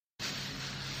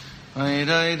Dai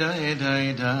dai dai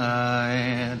dai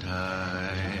dai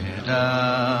dai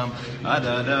dam da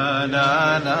da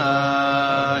da da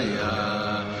ya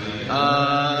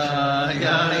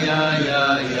ya ya ya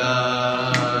ya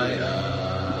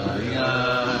ya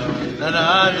da da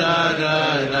da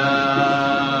da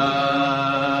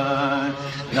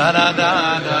da da da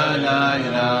da da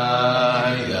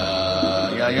ya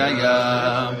ya ya ya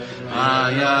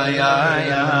ya ya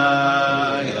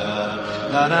ya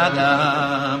da da da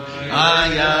ya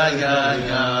ya ya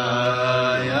ya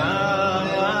ya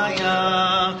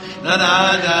da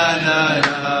da da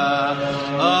da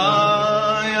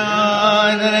oh ya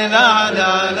da da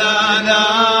da da da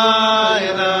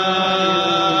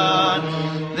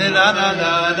da da da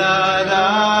da da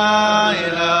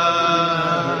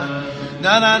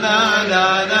da da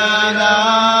da da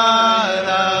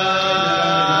da da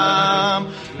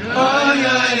oh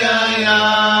ya ya ya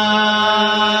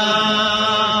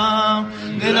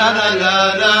da da da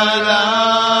da da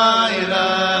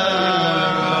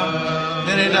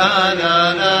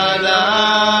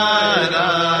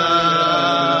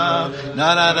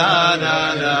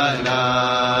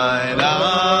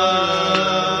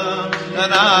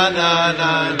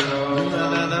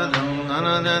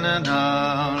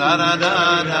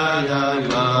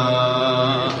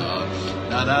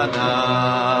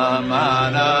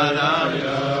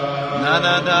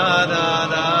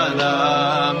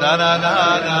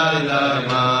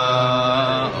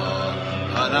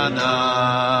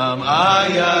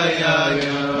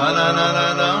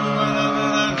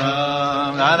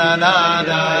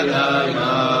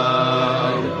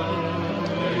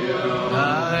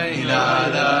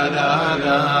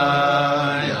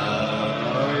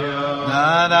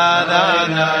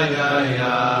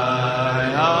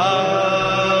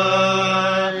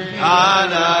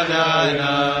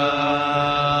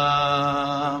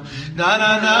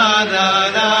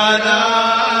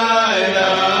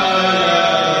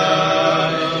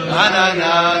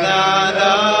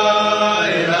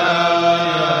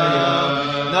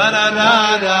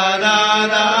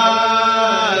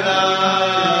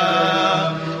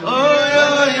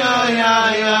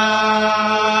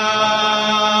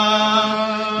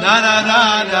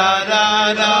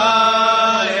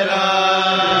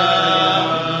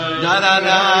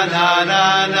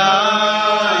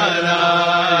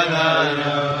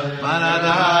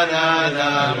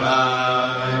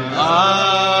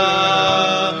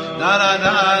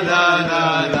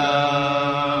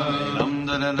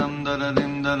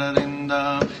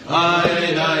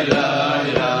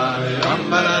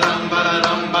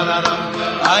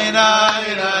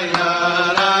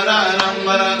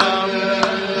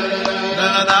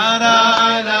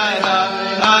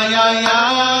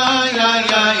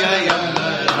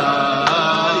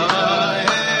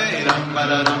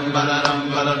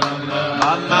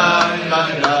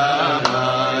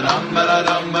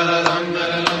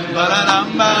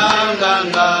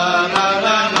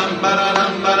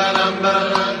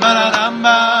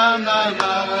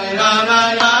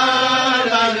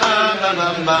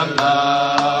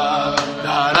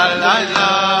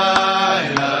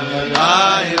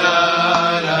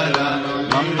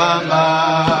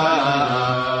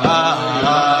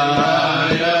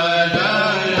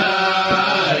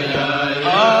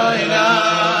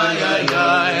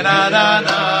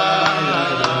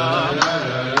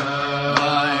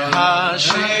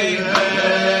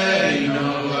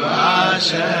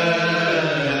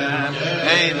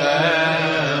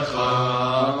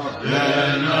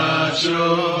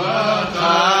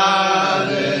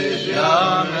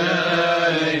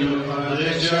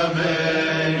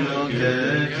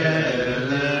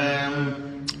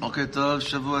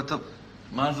Shavua Tov.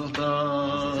 Mazel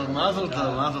Tov. Mazel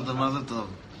Tov. Mazel Tov. Mazel Tov.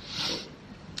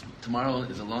 Tomorrow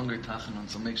is a longer tachanun,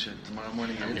 so make sure tomorrow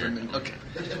morning you're in. Okay.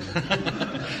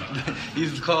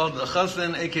 He's called a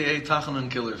chassan, aka tachanun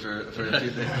killer for a few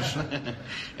days.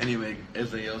 Anyway,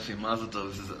 Eze Yofi, Mazel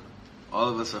Tov. All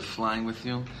of us are flying with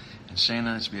you. And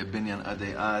Shana, it should be a binyan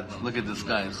adei ad. Look at this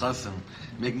guy, chassan,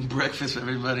 making breakfast for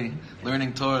everybody,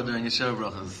 learning Torah during Yeshiva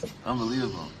brachas.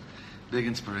 Unbelievable. Big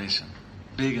inspiration.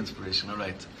 Big inspiration. All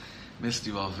right. Missed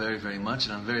you all very, very much,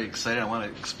 and I'm very excited. I want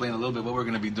to explain a little bit what we're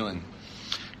going to be doing,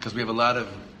 because we have a lot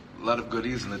of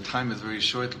goodies, and the time is very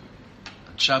short.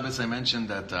 Shabbos, I mentioned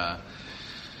that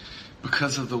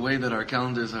because of the way that our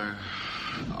calendars are,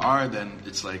 then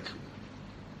it's like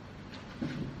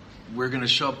we're going to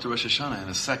show up to Rosh Hashanah in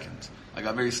a second. I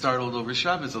got very startled over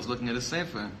Shabbos. I was looking at a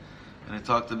sefer, and I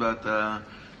talked about that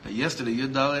yesterday,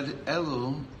 Yud Daled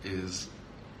Elul is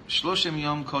Shloshim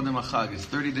Yom Kodem HaChag. It's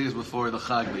 30 days before the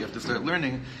Chag, but you have to start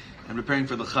learning and preparing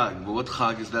for the Chag. But what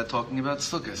Chag is that talking about?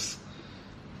 Sukkot.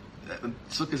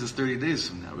 Sukkot is 30 days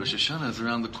from now. Rosh Hashanah is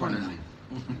around the corner.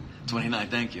 29,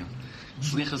 thank you.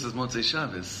 Slichas is Motzei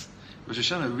Shabbos. Rosh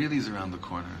Hashanah really is around the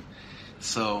corner.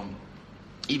 So,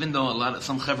 even though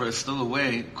some Chevra are still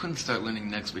away, couldn't start learning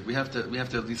next week. We have to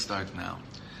at least start now.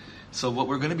 So what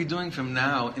we're going to be doing from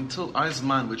now until our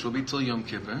Zman, which will be till Yom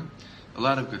Kippur, a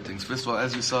lot of good things. First of all,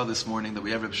 as you saw this morning, that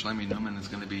we have Reb Shlomi Newman is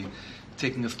going to be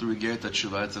taking us through Igeret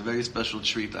Tshuvah. It's a very special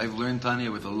treat. I've learned Tanya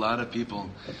with a lot of people.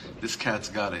 This cat's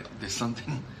got it. There's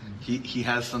something, he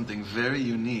has something very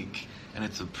unique, and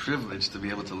it's a privilege to be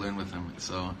able to learn with him.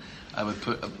 So I would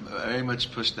very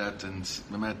much push that, and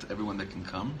Mehmet, everyone that can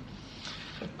come.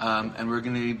 And we're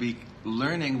going to be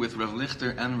learning with Rav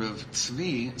Lichter and Rav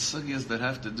Tzvi sugyas that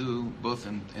have to do, both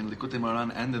in Likutei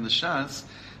Moharan and in the Shas,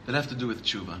 that have to do with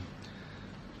Tshuvah.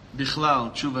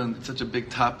 Bichlal, Tshuvah, it's such a big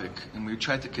topic, and we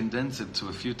tried to condense it to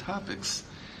a few topics.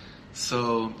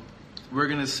 So we're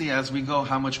going to see as we go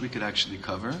how much we could actually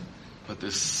cover, but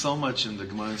there's so much in the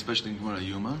Gemara, especially in Gemara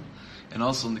Yuma, and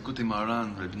also in Likutei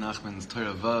Moharan, Rabbi Nachman's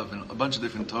Torah Vav, and a bunch of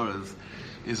different Torahs,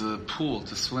 is a pool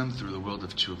to swim through the world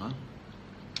of Tshuvah.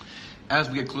 As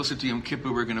we get closer to Yom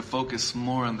Kippur, we're going to focus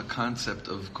more on the concept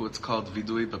of what's called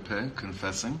vidui b'peh,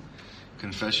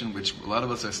 confession, which a lot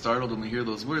of us are startled when we hear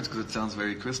those words because it sounds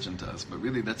very Christian to us. But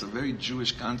really, that's a very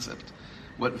Jewish concept,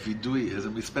 what vidui is.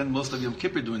 And we spend most of Yom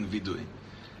Kippur doing vidui.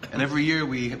 And every year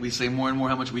we say more and more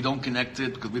how much we don't connect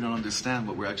it because we don't understand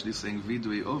what we're actually saying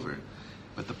vidui over.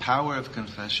 But the power of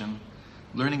confession,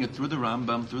 learning it through the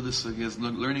Rambam, through the Sugyas,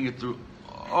 learning it through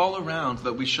all around,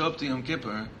 that we show up to Yom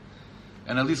Kippur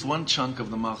and at least one chunk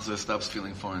of the machzor stops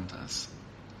feeling foreign to us.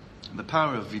 The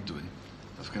power of vidui,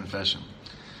 of confession.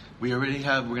 We're going to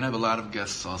have a lot of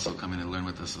guests also come in and learn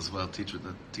with us as well,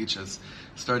 teach us,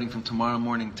 starting from tomorrow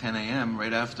morning, 10 a.m.,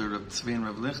 right after Rav Tzvi and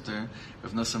Rav Lichter.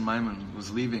 Rav Nosson Maimon, who's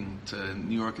leaving to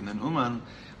New York and then Uman,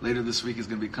 later this week is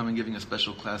going to be coming giving a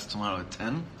special class tomorrow at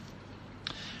 10.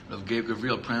 Rav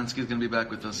Gabriel Pransky is going to be back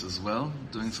with us as well,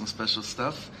 doing some special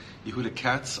stuff. Yehuda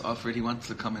Katz offered he wants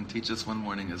to come and teach us one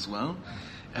morning as well.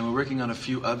 And we're working on a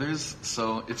few others,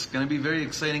 so it's going to be very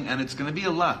exciting, and it's going to be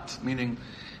a lot, meaning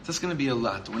it's just going to be a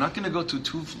lot. We're not going to go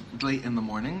too late in the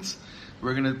mornings.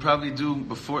 We're going to probably do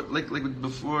before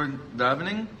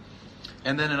davening,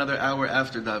 and then another hour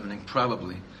after davening,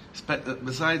 probably.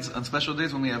 Besides, on special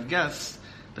days when we have guests,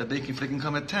 that if they can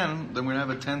come at 10, then we're going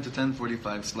to have a 10 to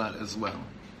 10:45 slot as well.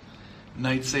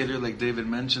 Night Seder, like David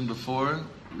mentioned before,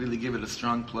 really give it a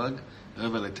strong plug.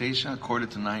 Revel Teisha,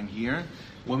 8:45 here.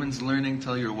 Women's Learning,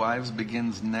 Tell Your Wives,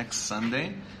 begins next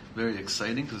Sunday. Very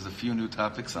exciting, because there's a few new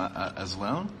topics as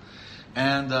well.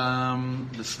 And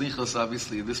the Slichos,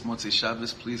 obviously, this Motzei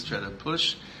Shabbos, please try to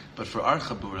push. But for our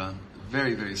Chabura,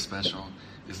 very, very special,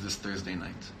 is this Thursday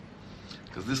night.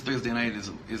 Because this Thursday night is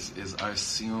our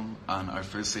siyum on our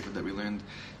first sefer that we learned,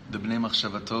 the Bnei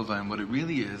Machshava Tova, and what it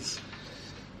really is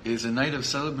a night of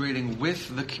celebrating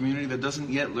with the community that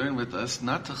doesn't yet learn with us,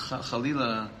 not to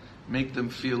chalila make them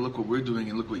feel, look what we're doing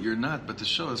and look what you're not, but to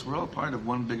show us we're all part of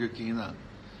one bigger kehillah.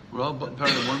 We're all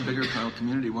part of one bigger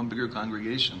community, one bigger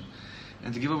congregation.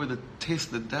 And to give over the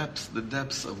taste, the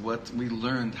depths of what we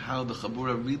learned, how the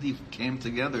Chabura really came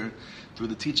together through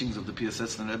the teachings of the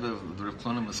PSS and Rebbe, of the Rav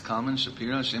Klonim Kalman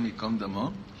Shapira, Hashem Yikom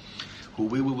Damo, who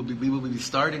we will be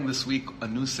starting this week a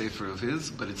new sefer of his,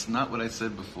 but it's not what I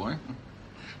said before.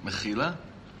 Mechila.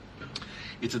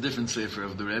 It's a different sefer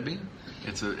of the Rebbe.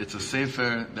 It's a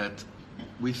sefer that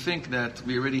we think that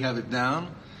we already have it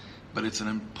down, but it's an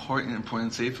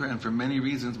important sefer, and for many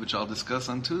reasons, which I'll discuss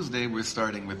on Tuesday, we're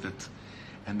starting with it.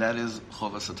 And that is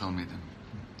Chovas HaTalmidim,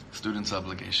 student's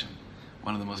obligation.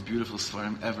 One of the most beautiful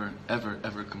svarim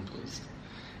ever composed.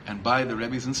 And by the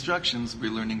Rebbe's instructions,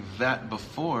 we're learning that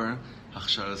before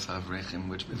Hachsharas HaAvrechim,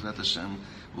 which B'ezrat Hashem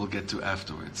we'll get to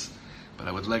afterwards. But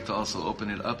I would like to also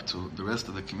open it up to the rest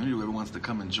of the community, whoever wants to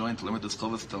come and join to learn with this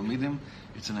Chovas Talmidim.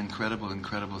 It's an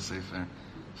incredible sefer,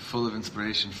 full of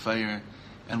inspiration, fire,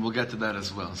 and we'll get to that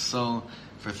as well. So,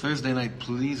 for Thursday night,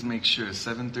 please make sure,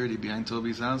 7:30 behind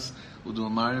Toby's house, we'll do a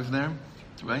Mariv there,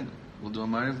 right? We'll do a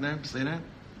Mariv there, stay there.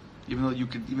 Even though you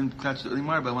could even catch the early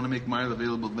Mariv, I want to make Mariv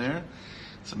available there.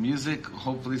 Some music,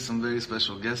 hopefully some very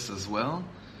special guests as well.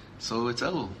 So it's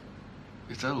Elul,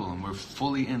 and we're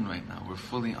fully in right now, we're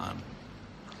fully on.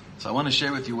 So I want to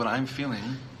share with you what I'm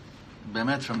feeling,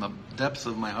 Bemet, from the depths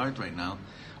of my heart right now,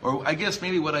 or I guess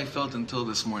maybe what I felt until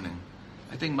this morning.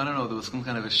 I think, I don't know, there was some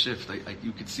kind of a shift.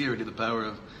 You could see already the power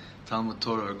of Talmud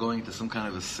Torah, or going to some kind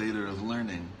of a seder of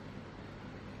learning.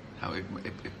 How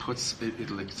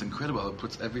it's incredible. It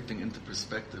puts everything into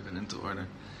perspective and into order.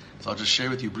 So I'll just share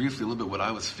with you briefly a little bit what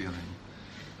I was feeling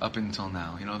up until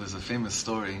now. You know, there's a famous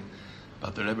story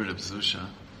about the Rebbe Reb Zusha,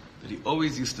 that he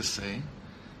always used to say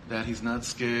that he's not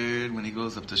scared when he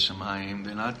goes up to Shemayim.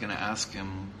 They're not going to ask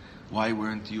him, why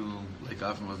weren't you like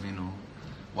Avram Avinu?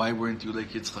 Why weren't you like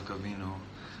Yitzchak Avinu?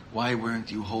 Why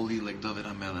weren't you holy like David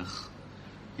HaMelech?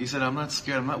 He said, I'm not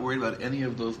scared. I'm not worried about any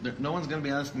of those. No one's going to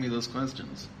be asking me those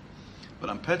questions. But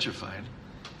I'm petrified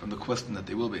from the question that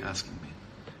they will be asking me.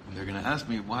 And they're going to ask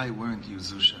me, why weren't you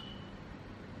Zusha?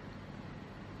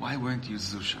 Why weren't you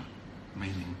Zusha?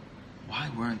 Meaning,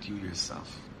 why weren't you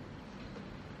yourself?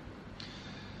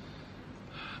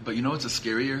 But you know what's a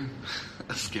scarier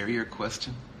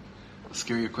question? A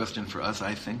scarier question for us,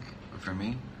 I think, or for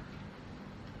me?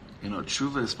 You know,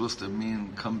 Tshuvah is supposed to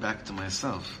mean come back to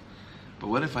myself. But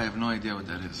what if I have no idea what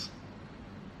that is?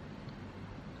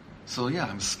 So yeah,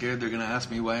 I'm scared they're going to ask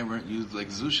me, why weren't you like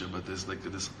Zusha? But there's like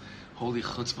this holy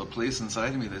chutzpah place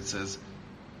inside of me that says,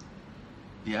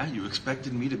 yeah, you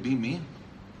expected me to be me?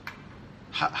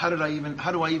 How do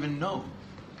I even know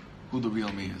who the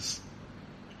real me is?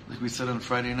 Like we said on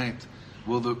Friday night,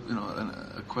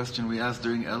 a question we asked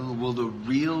during Elul, will the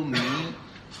real me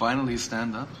finally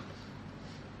stand up?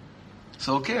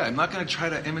 So okay, I'm not going to try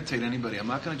to imitate anybody. I'm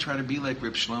not going to try to be like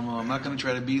Reb Shlomo. I'm not going to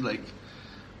try to be like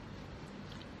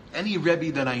any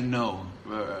Rebbe that I know.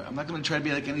 I'm not going to try to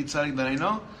be like any tzaddik that I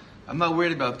know. I'm not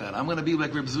worried about that. I'm going to be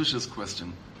like Reb Zusha's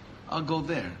question. I'll go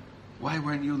there. Why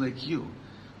weren't you like you?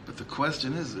 But the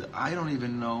question is, I don't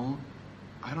even know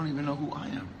who I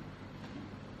am.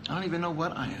 I don't even know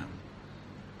what I am.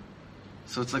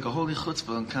 So it's like a holy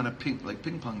chutzpah and kind of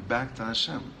ping pong back to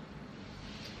Hashem.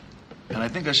 And I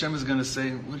think Hashem is going to say,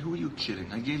 who are you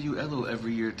kidding? I gave you Elul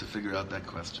every year to figure out that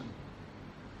question.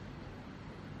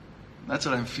 That's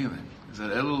what I'm feeling. Is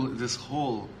that Elul, this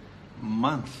whole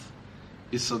month,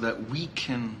 is so that we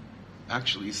can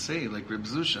actually say, like Reb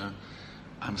Zusha,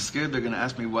 I'm scared they're going to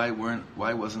ask me why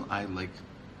wasn't I like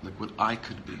what I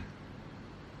could be.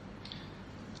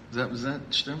 Was that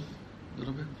stem? A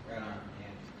little bit? Right on,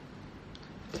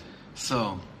 yeah.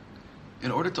 So,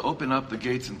 in order to open up the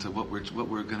gates into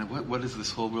what is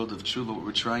this whole world of Tshuvah, what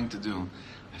we're trying to do,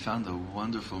 I found a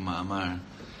wonderful ma'amar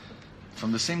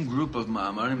from the same group of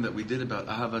ma'amarim that we did about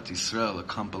Ahavat Yisrael, a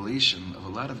compilation of a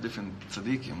lot of different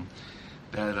tzaddikim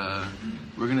that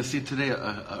we're going to see today,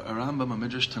 a Rambam, a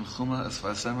Midrash Tanchuma, a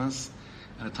Sfas Emes,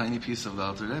 and a tiny piece of the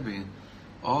Alter Rebbe,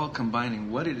 all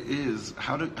combining what it is.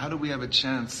 How do we have a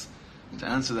chance to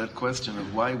answer that question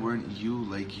of why weren't you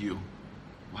like you?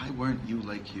 Why weren't you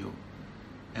like you?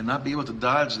 And not be able to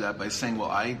dodge that by saying,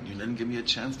 well, you didn't give me a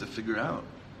chance to figure out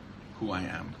who I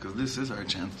am. Because this is our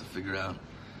chance to figure out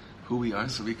who we are,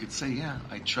 so we could say, yeah,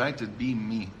 I tried to be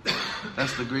me.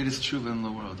 That's the greatest Tshuvah in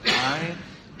the world. I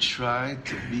tried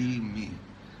to be me.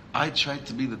 I tried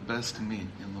to be the best me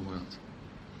in the world.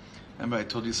 Remember, I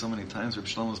told you so many times, Reb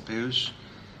Shlomo's Perush,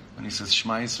 when he says,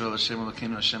 Shema Yisrael Hashem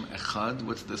Elokeinu Hashem Echad,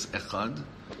 what's this Echad?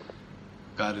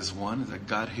 God is one, is that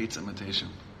God hates imitation.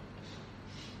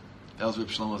 That was Reb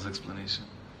Shlomo's explanation.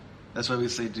 That's why we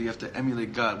say, do you have to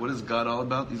emulate God? What is God all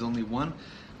about? He's only one.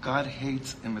 God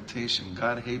hates imitation.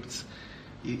 God hates,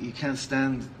 he can't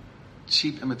stand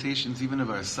cheap imitations even of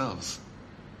ourselves.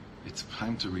 It's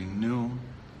time to renew,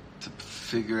 to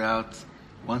figure out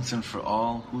once and for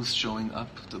all who's showing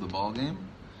up to the ball game.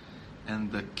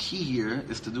 And the key here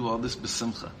is to do all this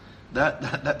b'simcha.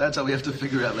 That's how we have to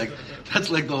figure out. Like, that's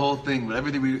like the whole thing. But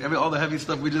all the heavy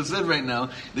stuff we just said right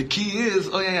now, the key is,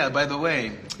 by the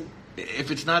way, if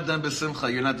it's not done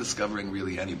b'simcha, you're not discovering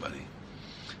really anybody.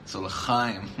 So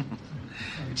l'chaim,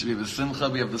 it should be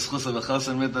b'simcha. We have the schus of a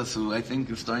chassan with us, who I think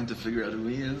is starting to figure out who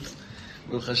he is.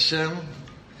 Baruch Hashem.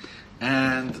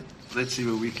 And let's see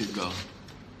where we could go.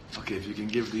 Okay, if you can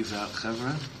give these out,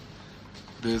 Chevra.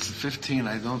 There's 15.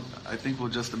 I think we're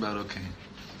just about okay.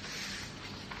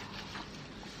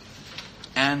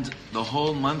 And the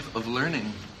whole month of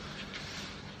learning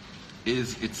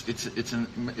it's in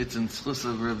Tzchus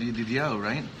of Rav Yedidiyahu,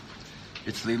 right?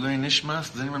 It's Leilui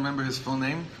Nishmas. Does anyone remember his full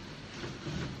name?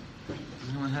 Does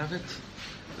anyone have it?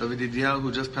 Rav Yedidiyahu,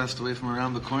 who just passed away from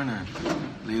around the corner.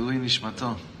 Leilui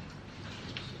Nishmato.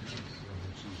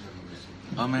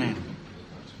 Amen.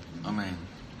 Amen.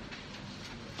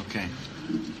 Okay.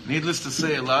 Needless to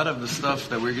say, a lot of the stuff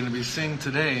that we're going to be seeing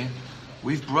today,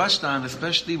 we've brushed on,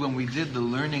 especially when we did the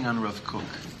learning on Rav Kook.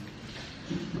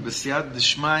 B'siyat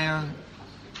d'shmaya,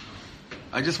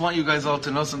 I just want you guys all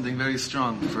to know something very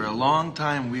strong. For a long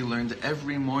time, we learned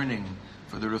every morning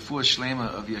for the refuah shlema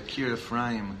of Yakir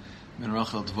Ephraim ben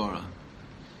Rachel Dvorah.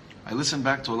 I listened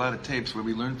back to a lot of tapes where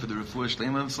we learned for the refuah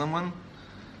shlema of someone,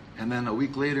 and then a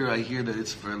week later I hear that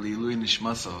it's for Leilui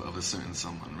Nishmaso of a certain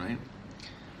someone, right?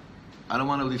 I don't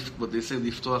want to what they say,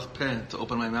 liftoach peh, to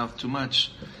open my mouth too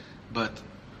much, but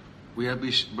we have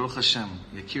Baruch Hashem.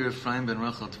 Yakir Ephraim ben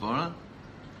Rachel Tvora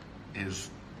is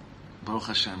Baruch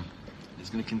Hashem. It's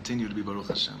going to continue to be Baruch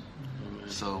Hashem. Amen.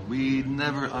 So we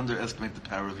never underestimate the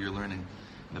power of your learning,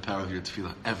 the power of your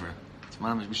tefillah, ever.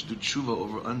 We should do Tshuvah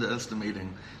over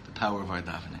underestimating the power of our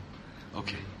davening.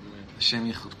 Okay. Hashem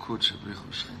yichud kut shebrichu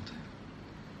shchinte.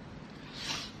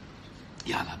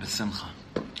 Yalla, b'simcha.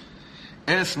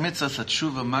 Es mitzvah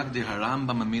Tshuvah magdir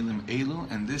harambam amilim elu,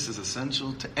 and this is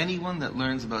essential to anyone that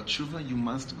learns about Tshuvah. You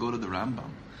must go to the Rambam.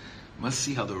 You must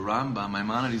see how the Rambam,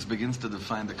 Maimonides, begins to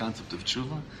define the concept of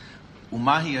Tshuvah.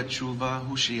 Umahi Tshuvah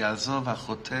hu sheyazov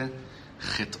hachoteh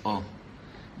chet'o.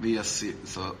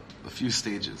 So, a few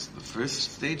stages. The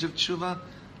first stage of Tshuvah,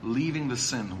 leaving the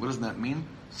sin. What does that mean?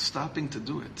 Stopping to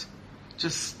do it.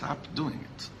 Just stop doing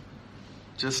it.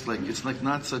 Just like, it's like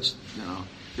not such, you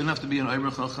don't have to be an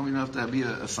Omer Chacham, you don't have to be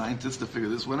a scientist to figure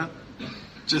this one out.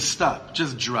 Just stop.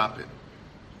 Just drop it.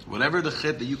 Whatever the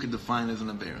chet that you can define as an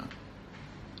Avera,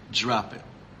 drop it.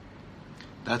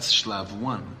 That's Shlav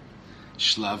 1.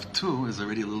 Shlav 2 is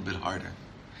already a little bit harder.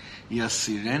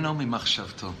 Yasireno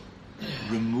mimachshavto.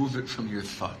 Remove it from your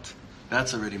thought.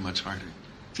 That's already much harder.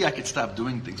 See, I could stop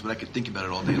doing things, but I could think about it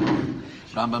all day long.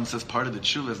 Rambam says part of the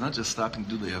tshuva is not just stopping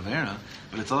to do the avera,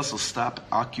 but it's also stop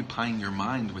occupying your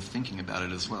mind with thinking about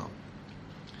it as well.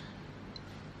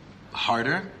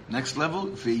 Harder, next level,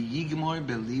 ve'yigmor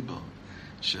belibo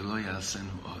shelo yasenu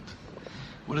od.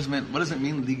 What does it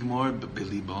mean, ligmor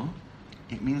belibo?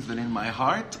 It means that in my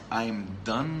heart, I am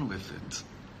done with it.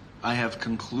 I have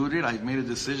concluded, I've made a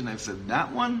decision, I've said,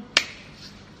 that one,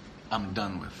 I'm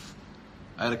done with.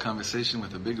 I had a conversation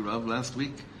with a big Rav last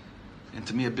week, and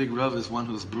to me a big Rav is one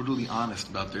who's brutally honest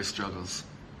about their struggles.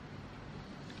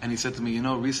 And he said to me,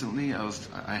 recently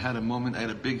I had a moment, I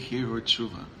had a big hirur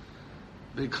Tshuvah,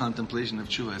 big contemplation of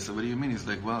Tshuvah. I said, what do you mean? He's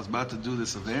like, well, I was about to do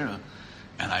this Avera,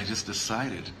 and I just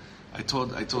decided. I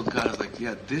told God, I was like,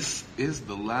 yeah, this is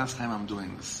the last time I'm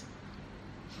doing this.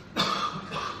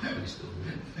 I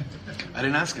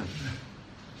didn't ask him.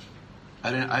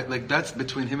 That's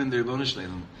between him and the Ribono Shel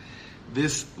Olam.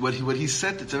 This, what he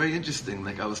said, it's very interesting.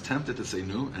 Like, I was tempted to say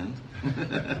no, and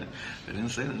I didn't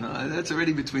say that. No, that's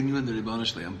already between you and the Ribono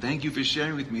Shel Olam. Thank you for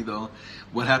sharing with me, though,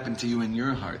 what happened to you in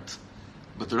your heart.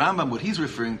 But the Rambam, what he's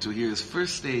referring to here is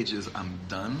first stage is I'm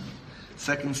done.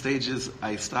 Second stage is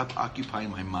I stop occupying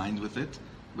my mind with it.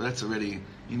 But that's already,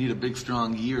 you need a big,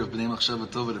 strong year of B'nai Machshava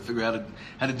Tova to figure out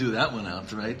how to do that one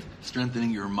out, right?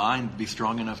 Strengthening your mind, be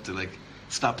strong enough to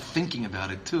stop thinking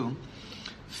about it too.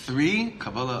 3,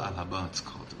 Kabbalah al Haba, it's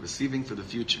called, receiving for the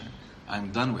future.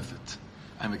 I'm done with it.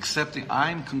 I'm accepting,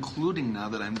 I'm concluding now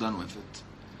that I'm done with it.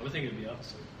 I would think it'd be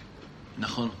opposite.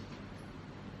 Nachon.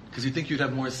 Because you think you'd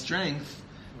have more strength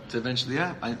to eventually,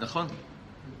 Nachon.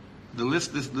 The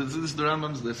list, this is the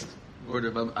Rambam's list,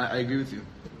 order, but I agree with you.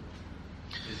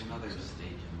 There's another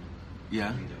stage.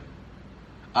 Yeah.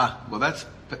 Well, that's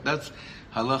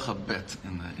halacha bet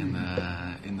in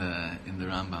the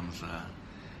Rambam's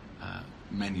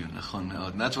menu.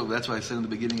 And that's why I said in the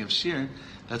beginning of Shir,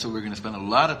 that's what we're going to spend a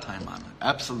lot of time on.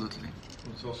 Absolutely.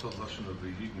 Well, it's also a lesson of the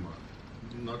yigma,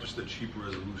 not just a cheap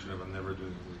resolution of I'm never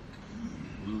doing it.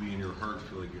 Really, in your heart,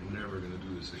 feel like you're never going to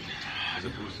do this again, as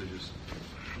opposed to just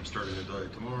I'm starting to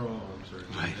diet tomorrow. I'm starting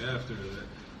to diet after that.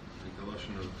 Like the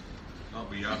lesson of.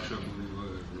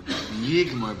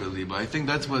 Yigmar beliba. I think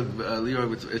that's what Lior.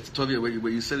 It's Tovia.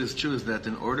 What you said is true. Is that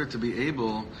in order to be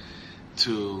able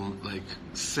to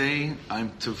say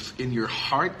in your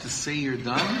heart to say you're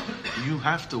done, you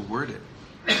have to word it,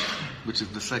 which is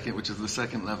the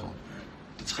second level.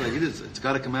 It's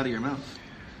got to come out of your mouth.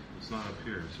 It's not up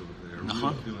here, so they're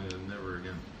really feeling it never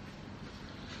again.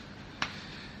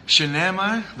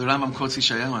 Shenemar, the Rambam quotes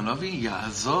Yeshayahu Hanavi,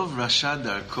 Ya'azov Rasha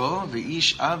Darko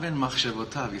Ve'ish Aven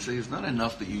Machshavotav. He says it's not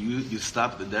enough that you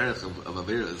stop the derech of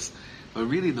Averas, but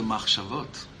really the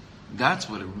Machshavot. That's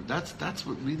what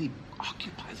really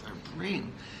occupies our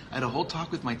brain. I had a whole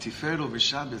talk with my Tiferet over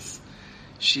Shabbos.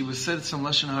 She said some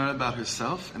Lashon Hara about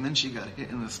herself, and then she got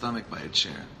hit in the stomach by a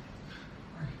chair.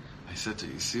 I said to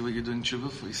her, you see what you're doing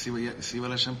tshuva for? You see what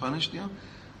Hashem punished you?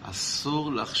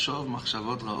 Asur lachshov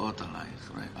machshavot ra'ot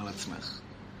alayich, right? Al atzmech.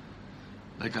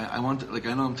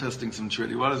 I know I'm testing some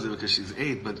Tredi Waters because she's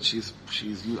 8, but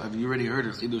have you already heard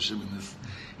her chidushim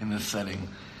in this setting?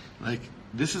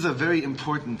 This is a very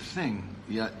important thing.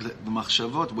 Yeah, the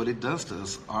machshavot, what it does to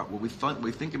us, what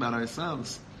we think about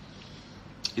ourselves,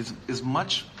 is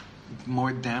much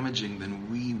more damaging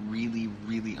than we really,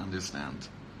 really understand,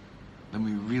 than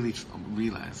we really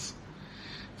realize.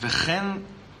 V'chen,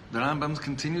 the Rambam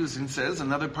continues and says,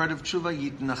 another part of Tshuvah,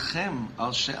 yitnachem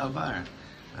al she'avar.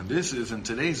 And this is, in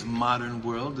today's modern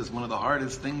world, is one of the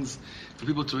hardest things for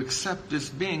people to accept this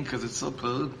being, because it's so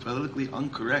politically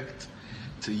incorrect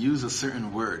to use a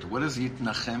certain word. What does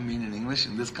yitnachem mean in English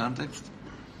in this context?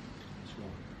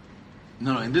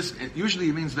 No, in this, usually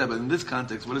it means that, but in this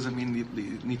context, what does it mean,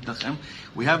 nitnachem?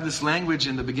 We have this language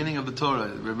in the beginning of the Torah.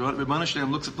 Rabbanu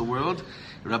Shalom looks at the world,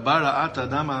 Rabba ra'at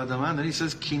adam al-adama, and then he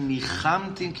says, ki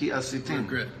nichamtin ki asitin.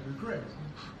 Regret.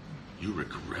 You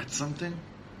regret something?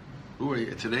 Who are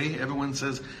you? Today, everyone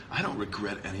says, I don't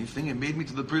regret anything. It made me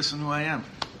to the person who I am.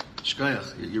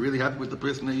 Shkayach. You're really happy with the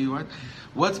person that you are?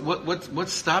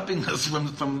 What's stopping us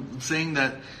from saying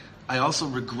that I also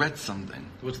regret something?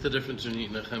 What's the difference between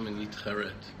Yitnachem and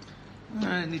Yitcharet?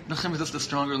 Yitnachem is just a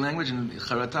stronger language, and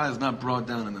Charata is not brought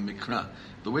down in the Mikra.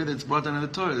 The way that it's brought down in the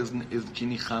Torah is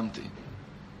Kinichamti.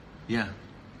 Yeah.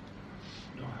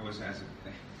 No, I was asking.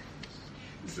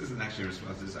 This isn't actually a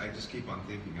response. I just keep on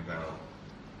thinking about.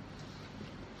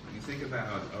 When you think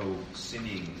about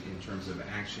sinning in terms of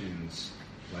actions,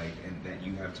 and that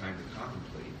you have time to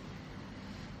contemplate.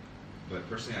 But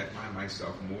personally, I find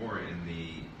myself more in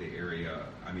the area,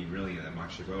 really in the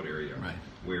Machshavot area, right,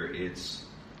 where it's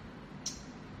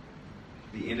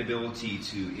the inability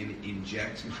to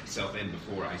inject myself in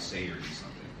before I say or do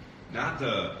something. Not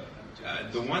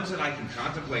the ones that I can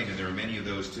contemplate, and there are many of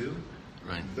those too.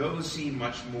 Right. Those seem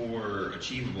much more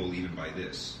achievable even by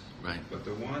this. Right. But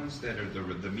the ones that are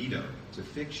the midah, to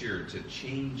fix to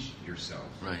change yourself.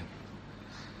 Right.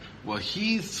 Well,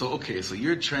 so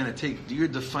you're you're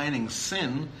defining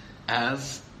sin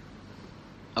as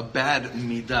a bad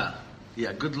midah.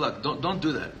 Yeah, good luck. Don't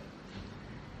do that.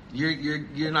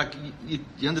 You're not,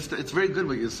 you understand, it's very good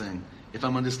what you're saying, if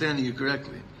I'm understanding you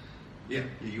correctly. Yeah,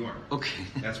 you are. Okay.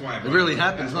 That's why it really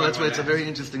happens. That's why it's a very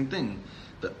interesting thing.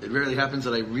 It rarely happens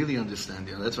that I really understand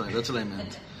you. That's what I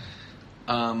meant.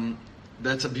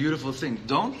 That's a beautiful thing.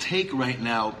 Don't take right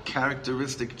now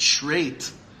characteristic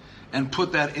trait and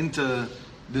put that into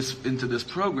this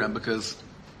program, because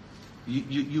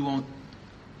you won't.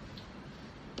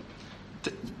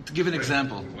 To give an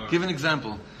example. Give an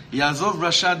example. Yazov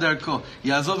rasha darko.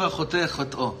 Yazov achoteh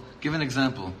chot'o. Give an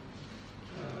example.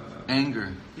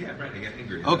 Anger. Yeah, right. I get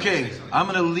angry. Okay, I'm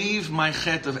going to leave my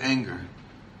chet of anger.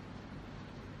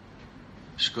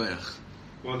 Shkoyach.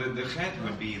 Well, the chet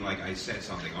would be like I said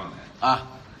something on that.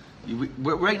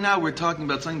 Right now we're talking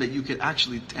about something that you could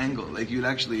actually tangle, like you'd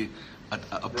actually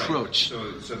approach.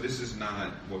 Right. So this is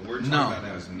not what we're talking about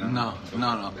now. Is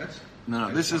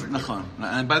No. This is nachon.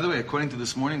 And by the way, according to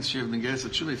this morning's shir of Negeres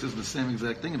Tshuvah, it says the same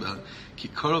exact thing about ki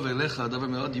korov elecha davar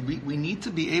me'od. We need to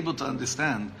be able to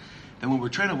understand that when we're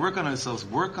trying to work on ourselves,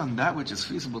 work on that which is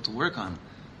feasible to work on.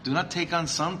 Do not take on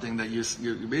something that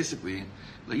you're basically,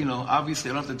 obviously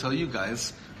I don't have to tell you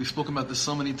guys, we've spoken about this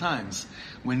so many times.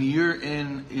 When you're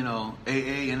in, AA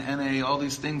and NA, all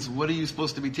these things, what are you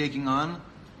supposed to be taking on?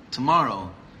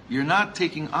 Tomorrow. You're not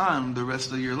taking on the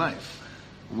rest of your life.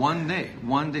 One day,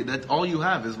 that all you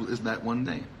have is that one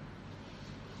day.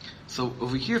 So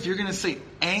over here, if you're going to say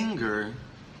anger,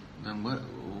 then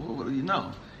what do you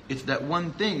know? It's that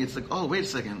one thing. It's like, oh, wait a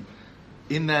second.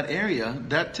 In that area,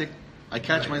 that tick, I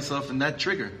catch myself in that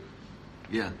trigger.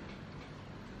 Yeah.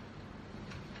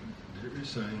 You're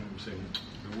saying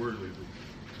the word,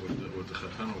 what the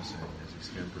Chatan was saying as he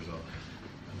scampers off.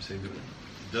 I'm saying that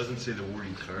it doesn't say the word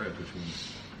Yitcharet, which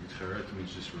means Yitcharet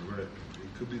means just regret.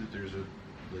 It could be that there's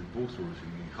both words.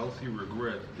 Healthy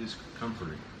regret is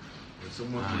comforting. When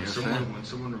someone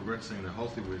regrets something in a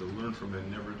healthy way, to learn from it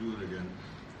and never do it again,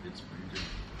 it's pretty good.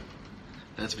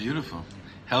 That's beautiful.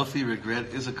 Healthy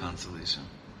regret is a consolation.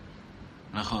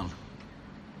 Nachon.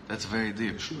 That's very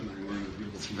deep. Yeshua and I learned a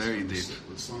beautiful it's piece very deep.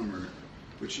 With Slomer,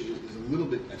 which is a little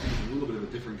bit of a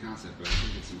different concept, but I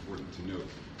think it's important to note.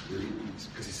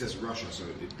 Because he says Russia, so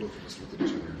both of us looked at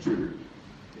each other and triggered.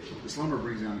 The Slomer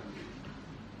brings down,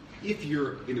 if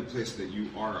you're in a place that you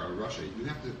are a Russia, you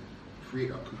have to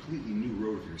create a completely new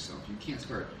road for yourself. You can't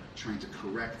start trying to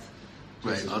correct.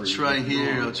 Right, I'll try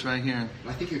here. But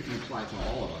I think it can apply to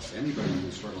all of us. Anybody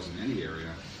who struggles in any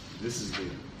area, this is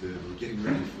we're getting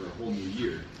ready for a whole new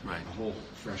year, right, a whole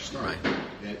fresh start. Right.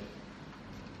 That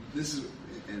this is,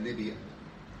 and maybe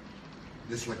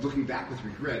this, like looking back with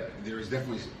regret, there is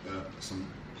definitely some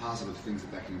positive things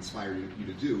that can inspire you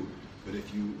to do. But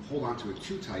if you hold on to it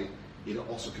too tight, it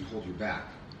also can hold you back.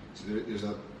 So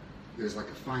there's like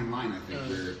a fine line, I think,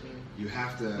 where you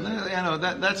have to. I know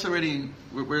that's already.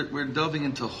 We're delving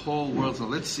into whole worlds. So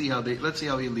let's see how he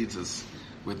leads us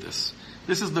with this.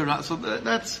 This is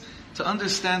that's to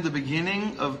understand the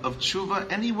beginning of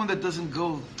Tshuvah. Anyone that doesn't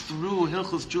go through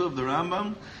Hilchos Tshuvah of the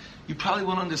Rambam, you probably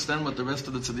won't understand what the rest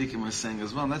of the tzaddikim are saying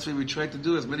as well. And that's why we try to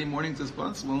do as many mornings as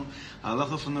possible,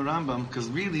 halacha from the Rambam, because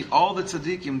really all the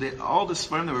tzaddikim, all the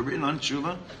svarim that were written on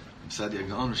Tshuvah, Sadia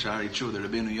Gaon, Shari Tshuvah, the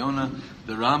Rabbeinu Yonah,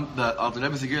 the Alter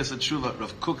Rebbe Zegiras Tshuvah,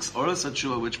 Rav Kook's Oros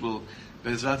Tshuvah, which we'll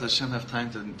Be'ezrat Hashem have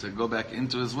time to go back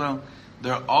into as well.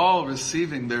 They're all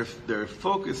receiving their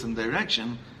focus and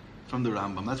direction from the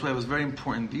Rambam. That's why it was very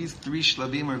important. These 3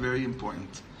 shlavim are very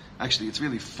important. Actually, it's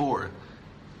really 4.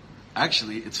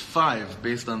 Actually, it's 5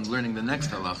 based on learning the next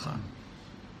halacha.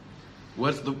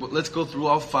 Let's go through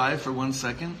all 5 for 1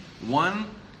 second. 1,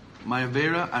 my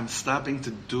avera, I'm stopping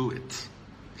to do it.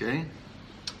 Okay?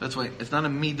 That's why it's not a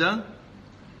midah.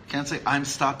 Can't say, I'm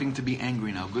stopping to be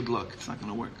angry now. Good luck. It's not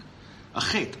going to work. A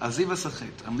chet. Azivas a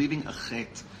chet. I'm leaving a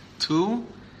chet. 2,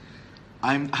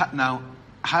 now,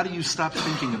 how do you stop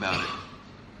thinking about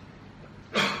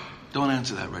it? Don't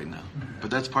answer that right now.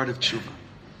 But that's part of Tshuvah.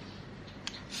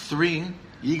 3,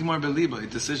 Yigmar Beliba,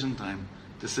 decision time,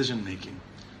 decision making.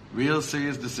 Real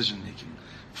serious decision making.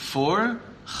 4,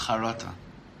 Charata,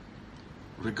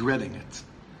 regretting it.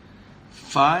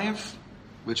 5,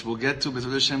 which we'll get to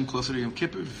B'ezrat Hashem closer to Yom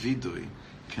Kippur, Vidui,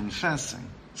 confessing,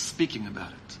 speaking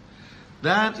about it.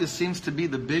 That seems to be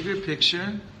the bigger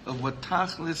picture of what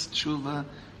Tachlis Tshuvah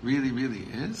really, really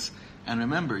is. And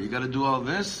remember, you got to do all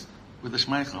this with a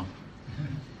shmeichel.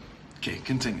 Okay,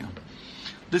 continue.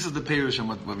 This is the perush on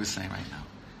what we're saying right now.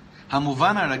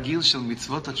 המובן הרגיל של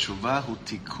מצוות התשובה הוא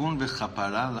תיקון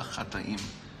וכפרה לחטאים.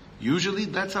 Usually,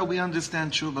 that's how we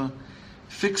understand tshuva.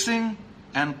 Fixing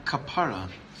and kapara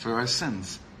for our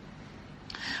sins.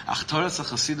 אך תורת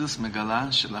החסידות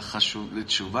מגלה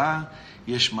שלתשובה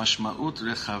יש משמעות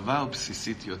רחבה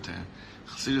ובסיסית יותר.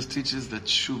 Chassidus teaches that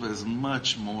tshuva is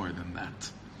much more than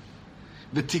that.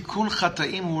 ותיקון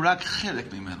חטאים הוא רק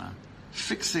חלק ממנה.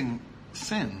 Fixing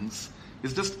sins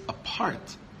is just a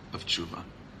part of tshuva.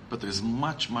 But there's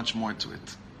much, much more to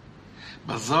it.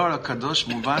 בזוהר הקדוש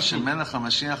מובא שמלך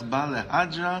המשיח בא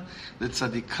להדרה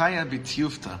לצדיקיה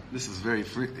בתיופתא. This is very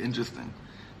interesting.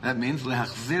 That means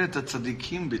להחזיר את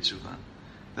הצדיקים בתשובה.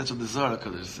 That's what the Zohar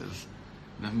HaKadosh says.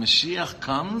 The Mashiach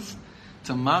comes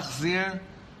to machzir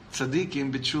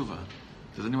tzadikim b'tshuva.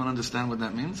 Does anyone understand what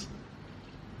that means?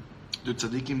 Do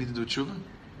tzadikim need to do tshuva?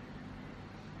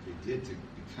 They did to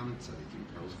become tzadikim,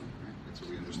 probably, right? That's what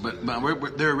we understand.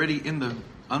 But they're already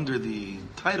under the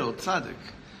title tzadik.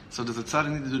 So does the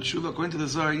tzaddik need to do tshuva? According to the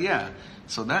Zohar, yeah.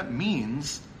 So that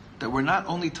means that we're not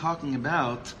only talking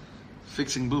about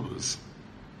fixing boo-boos.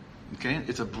 Okay?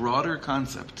 It's a broader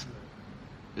concept.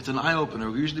 It's an eye-opener.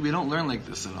 Usually we don't learn like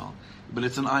this at all. But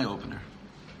it's an eye-opener.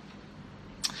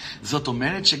 זאת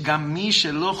אומרת שגם מי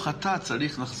שלא חטא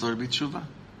צריך לחזור בתשובה.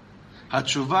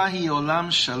 התשובה היא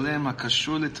עולם שלם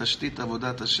הקשור לתשתית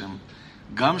עבודת השם.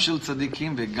 גם של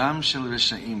צדיקים וגם של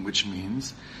רשעים, which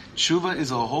means tshuva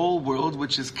is a whole world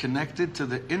which is connected to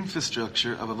the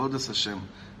infrastructure of avodas Hashem,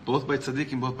 both by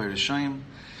tzadikim, both by reshayim.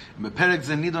 בפרק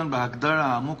זה נידון בהגדרה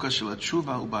העמוקה של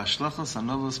התשובה ובהשלכות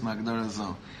הנובעות מהגדרה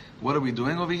זו. What are we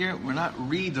doing over here? We're not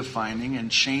redefining and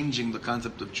changing the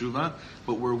concept of tshuva,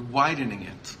 but we're widening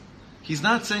it. He's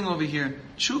not saying over here,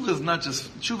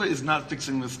 tshuva is not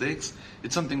fixing mistakes,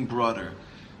 it's something broader.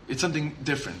 It's something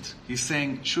different. He's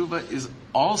saying tshuva is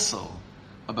also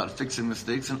about fixing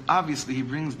mistakes, and obviously he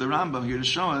brings the Rambam here to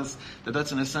show us that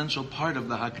that's an essential part of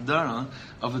the Hakdara,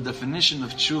 of the definition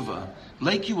of tshuva.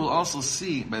 Like you will also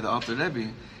see by the Alter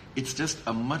Rebbe, it's just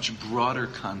a much broader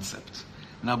concept.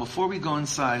 Now before we go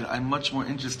inside, I'm much more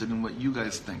interested in what you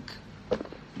guys think.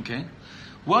 Okay?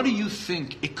 What do you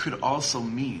think it could also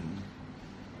mean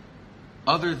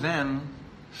other than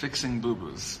fixing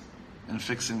boo-boos and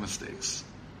fixing mistakes?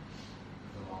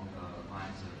 Along the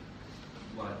lines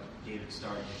of what David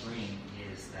started to bring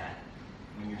is that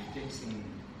when you're fixing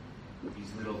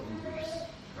these little boo-boos,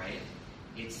 right?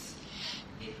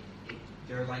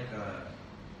 They're like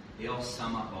they all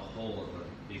sum up a whole of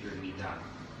a bigger midah.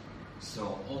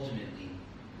 So ultimately,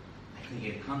 I think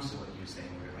it comes to what you're saying,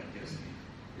 where like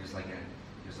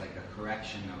there's like a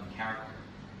correction of character,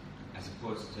 as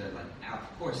opposed to like,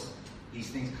 of course, these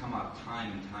things come up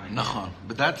time and time again. No,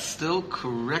 but that's still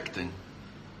correcting.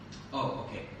 Oh,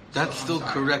 okay. That's so, still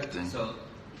correcting. So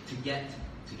to get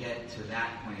to that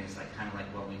point is like kind of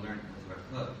like what we learned with Rav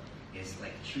Kook, is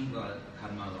like Tshuvah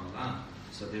kadma l'olam.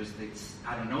 So there's this,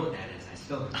 I don't know what that is.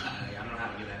 I don't know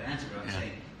how to give that answer, but I'm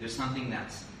saying there's something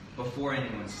that's before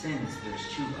anyone sins. There's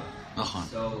Tshuvah.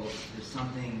 So there's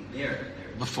something there.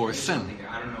 Before sin. There.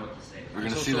 I don't know what to say. We're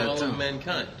going to It's see also that all too. of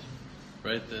mankind,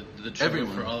 right? The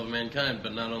Tshuvah for all of mankind,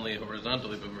 but not only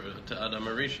horizontally, but to Adam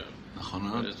Arisha.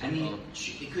 I mean,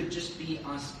 it could just be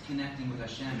us connecting with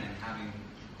Hashem and having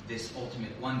this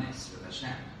ultimate oneness with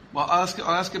Hashem. Well, I'll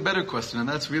ask a better question, and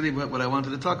that's really what I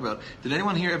wanted to talk about. Did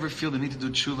anyone here ever feel the need to do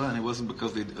tshuva, and it wasn't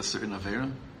because they did a certain avera?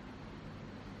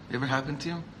 Ever happened to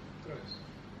you?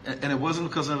 And it wasn't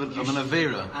because of an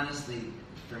avera. Honestly,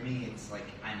 for me, it's like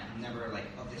I'm never like,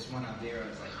 oh, this one avera.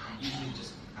 It's like I'm usually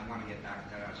just I want to get back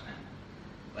to Hashem.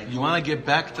 Like you want to get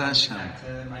back to Hashem. Back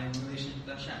to my relationship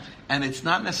with Hashem. And it's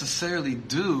not necessarily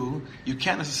due. You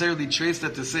can't necessarily trace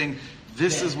that to saying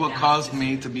this is what caused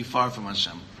me to be far from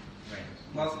Hashem.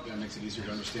 Well, that makes it easier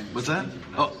to understand. What's that?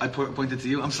 Oh, I pointed to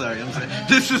you. I'm sorry.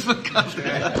 This is what caused me.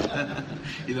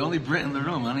 You're the only Brit in the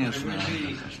room, honey. It would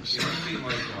be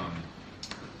like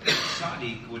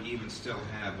Tzaddik would even still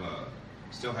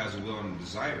has a will and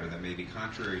desire that may be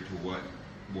contrary to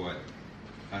what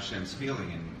Hashem's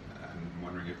feeling, and I'm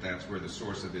wondering if that's where the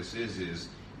source of this is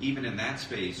even in that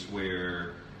space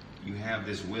where you have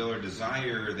this will or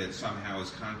desire that somehow is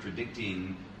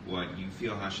contradicting what you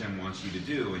feel Hashem wants you to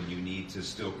do, and you need to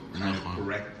still kind of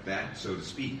correct that, so to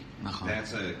speak.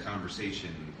 That's a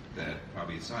conversation that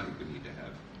probably a tzaddik would need to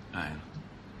have. All right.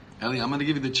 Eli, I'm going to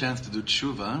give you the chance to do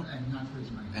tshuva. And not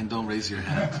raise my hand. And don't raise your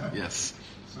hand. Yes.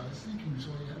 So I was thinking, so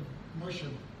you have Moshe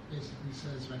basically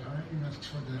says, right, aren't you not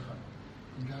tzvadecha?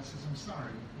 And God says, I'm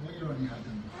sorry. What you only had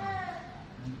them.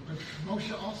 But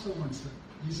Moshe also wants to.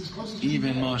 He's as close as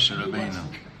even Moshe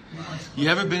Rabbeinu. You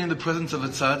ever been in the presence of a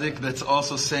tzaddik that's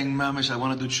also saying, Mamish, I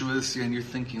want to do tshuva this year, and you're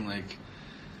thinking like,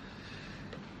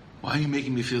 why are you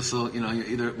making me feel so,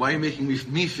 why are you making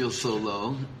me feel so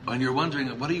low? And you're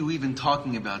wondering, what are you even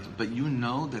talking about? But you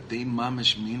know that they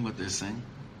Mamish mean what they're saying.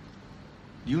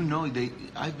 You know,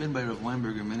 I've been by Rav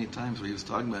Weinberger many times where he was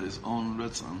talking about his own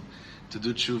Ratzon to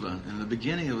do tshuva. In the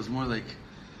beginning it was more like,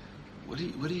 what do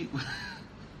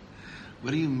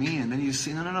you mean? And then you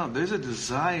see, no. There's a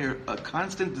desire, a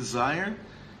constant desire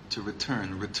to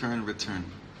return. Return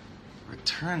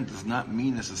does not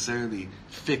mean necessarily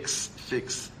fix.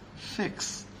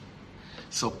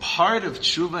 So part of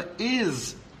tshuva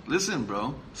is, listen,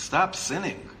 bro, stop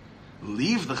sinning.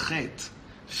 Leave the chet.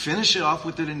 Finish it off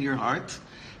with it in your heart.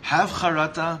 Have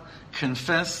charata.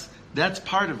 Confess. That's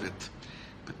part of it.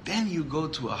 But then you go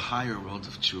to a higher world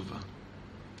of tshuva,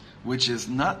 which is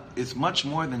it's much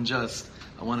more than just,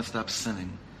 I want to stop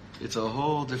sinning. It's a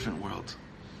whole different world,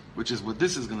 which is what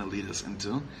this is going to lead us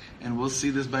into. And we'll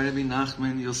see this by Rabbi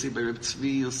Nachman, you'll see it by Rabbi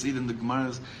Tzvi, you'll see it in the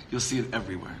Gemaras, you'll see it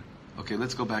everywhere. Okay,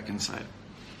 let's go back inside.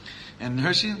 And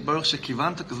Hershey, Baruch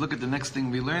Shekivanta, because look at the next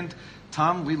thing we learned.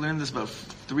 Tom, we learned this about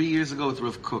 3 years ago with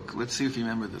Rav Kook. Let's see if you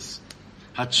remember this.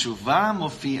 Tshuvah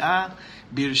mofi'a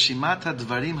birshimat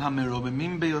hadvarim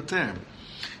hamerobemim beyoter.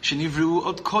 Shenivru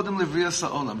od kodem levriyas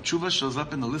ha'olam. Tshuvah shows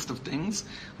up in the list of things,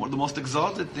 one of the most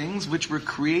exalted things, which were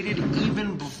created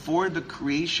even before the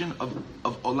creation of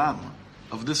olam,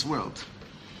 of this world.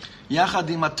 Yachad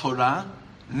im haTorah,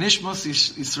 nishmos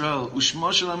Yisrael,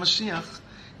 ushmo shel HaMashiach,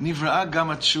 nivra'a gam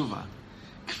haTshuvah.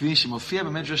 Kvi shemofi'a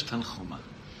b'medrash Tanchuma.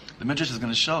 The Medrash is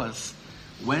going to show us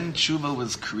when tshuva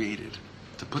was created,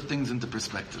 to put things into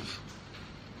perspective.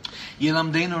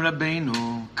 Yilamdeinu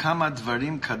Rabbeinu kama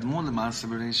dvarim kadmu l'maaseh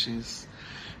bereshis.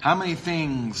 How many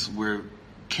things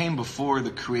came before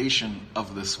the creation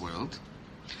of this world?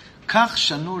 Kach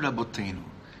shanu raboteinu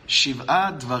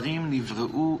shiv'a dvarim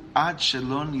nivra'u ad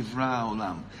shelo nivra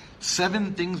ha'olam.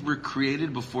 7 things were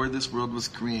created before this world was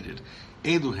created.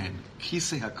 Eluhen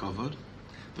kisei hakavod,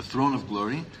 the throne of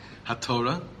glory,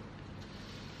 haTorah,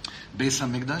 Beis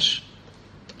HaMikdash,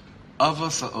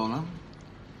 Avos HaOlam,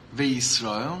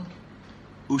 VeYisrael,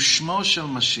 Ushmo Shel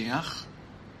Mashiach,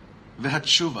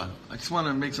 VeHaTshuvah. I just want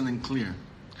to make something clear.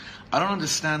 I don't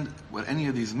understand what any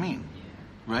of these mean,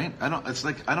 right? I don't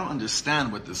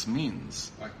understand what this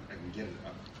means. I can get it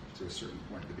up to a certain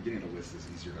point. The beginning of the list is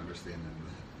easier to understand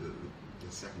than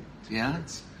the second. Yeah?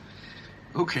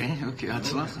 Okay.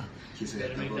 Hatzlacha.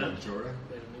 Kisei HaKavod, Torah.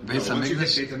 Beis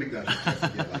HaMikdash. Beis HaMikdash.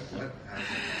 Yeah, like what?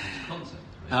 Concept.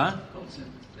 Huh? Concept.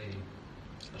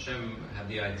 Hashem had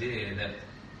the idea that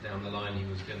down the line he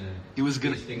was going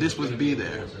to. This would be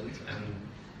there. And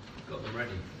got them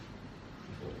ready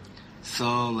before.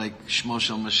 So, like Shmo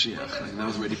Shel Mashiach, like that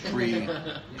was already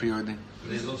preordained.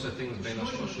 There's also things Ben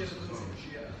Hashmoshas as well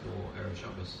before Erev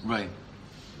Shabbos. Right.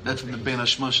 That's the Ben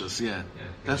Hashmoshas, yeah.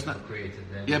 That's not created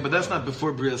then. Yeah, but that's not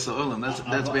before Brias HaOlam.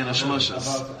 That's Ben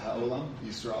Hashmoshas. About HaOlam,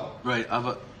 Yisrael. Right.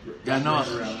 Yeah, no.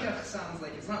 Mashiach sounds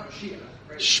like it's not Mashiach,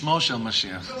 right? Shmo Shel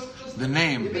Mashiach. Just The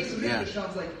name. The Beis Yeah. Hamikdash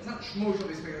sounds like it's not Shmo Shel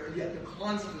Beis Hamikdash, yet the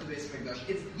concept of the Beis Hamikdash,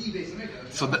 it's the Beis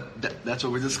Hamikdash. So that's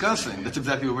what we're discussing. That's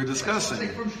exactly what we're discussing.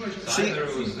 So either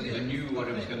it was, he knew what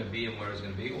it was going to be and where it was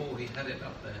going to be, or he had it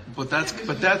up there. But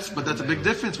that's a big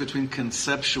difference between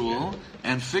conceptual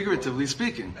and figuratively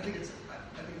speaking. I think it's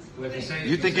Well, if you say,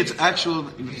 You think it's actual?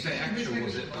 If you say actual,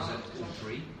 was it all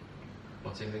three?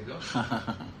 What's in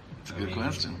Mikdash? It's a good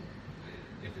question.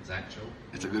 If it's actual.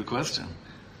 It's a good question.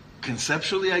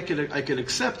 Conceptually, I could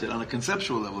accept it on a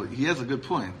conceptual level. He has a good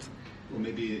point. Well,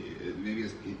 maybe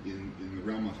it's in the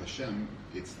realm of Hashem,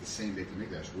 it's the same Beit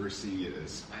HaMikdash. We're seeing it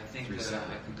as I think three the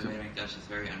separate. Beit HaMikdash is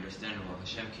very understandable.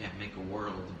 Hashem can't make a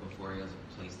world before he has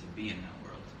a place to be in that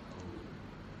world.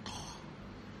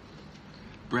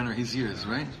 Brenner, he's yours,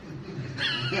 right?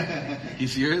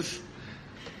 He's yours?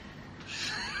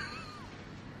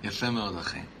 Yefem me'od,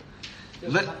 achi.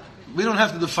 We don't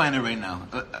have to define it right now.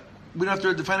 We don't have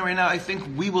to define it right now. I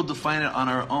think we will define it on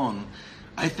our own.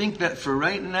 I think that for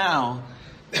right now,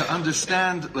 to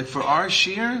understand, like for our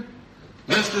shir,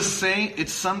 let's just say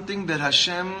it's something that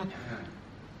Hashem,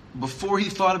 before He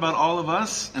thought about all of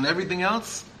us and everything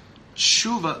else,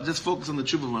 Tshuvah, just focus on the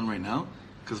Tshuvah one right now,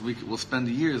 because we'll spend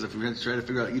years if we try to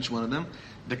figure out each one of them.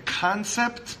 The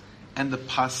concept and the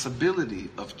possibility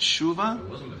of Tshuvah It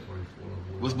wasn't before he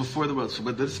fallen. was before the world.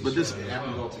 But this It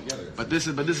happened all together. But this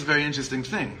is a very interesting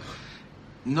thing.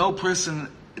 No person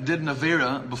did an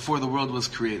Avera before the world was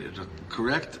created,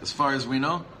 correct? As far as we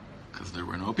know, because there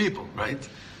were no people, right?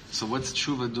 So what's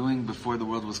Tshuvah doing before the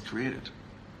world was created?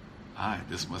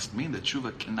 This must mean that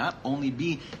Tshuvah cannot only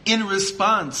be in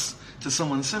response to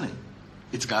someone sinning.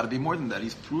 It's got to be more than that.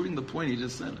 He's proving the point he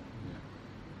just said.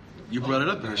 You brought it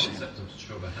up, The Hershey. concept of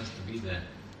Tshuvah has to be there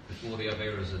before the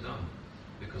Averas are done.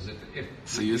 Because if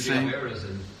So we you're do saying- the Averas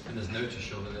and there's no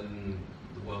Teshuvah, then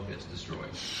the world gets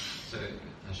destroyed. So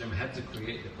Hashem had to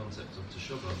create the concept of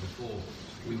Teshuvah before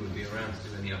we would be around to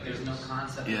do any Averas. There's no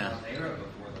concept Yeah. of era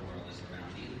before the world is around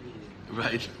either.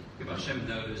 Right. If Hashem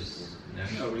knows,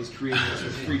 No, He's creating us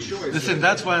with free choice. Listen,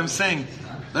 that's why I'm saying.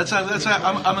 That's why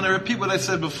I'm going to repeat what I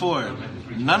said before.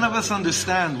 None of us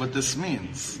understand what this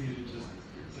means.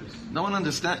 No one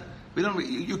understand.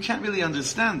 You can't really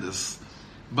understand this,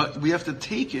 but we have to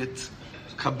take it.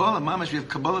 Kabbalah, mamash. We have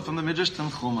Kabbalah from the Midrash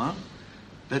Tanchuma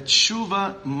that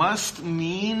Tshuvah must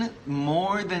mean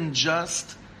more than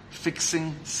just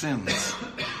fixing sins,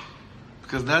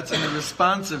 because that's an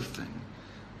irresponsive thing.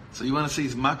 So you want to say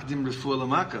he's makdim refuah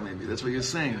lamaka, maybe that's what you're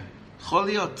saying.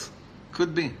 Choliot,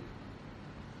 could be.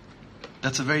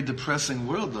 That's a very depressing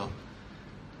world, though.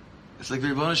 It's like the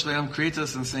Rebbeinu Shalom creates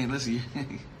us and saying, "Listen,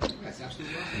 That's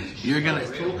absolutely right. you're gonna."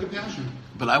 It's total compassion.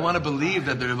 But I want to believe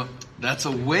that that's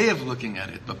a way of looking at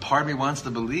it. But part of me wants to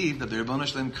believe that the Rebbeinu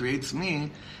Shalom creates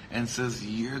me and says,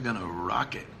 "You're gonna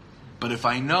rock it." But if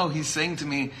I know He's saying to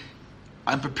me,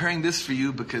 "I'm preparing this for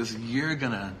you because you're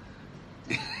gonna."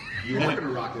 You are going to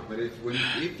rock it, but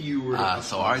if you were to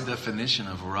So our definition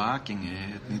of rocking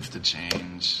it needs to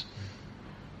change.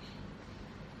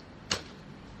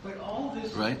 But all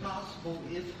this Right. is possible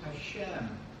if Hashem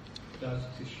does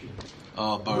Teshuvah.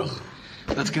 Oh, Baruch.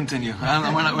 Let's continue. We're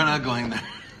not going there.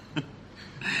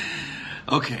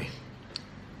 Okay.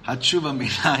 Hatshuvah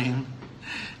minayin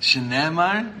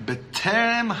shenemar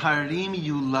beterem harim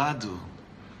yuladu.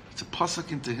 It's a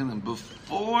pasuk in Tehillim.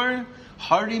 Before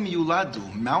harim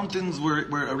yuladu, mountains were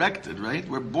erected, right?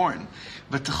 Were born.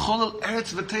 But techolel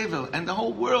eretz v'tevel, and the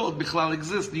whole world bichlal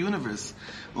exists, the universe.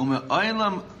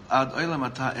 Ume'olam ad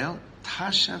olam ata'el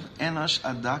tashav enosh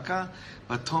adaka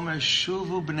v'tomer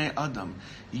shuvu b'nei adam.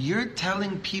 You're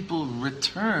telling people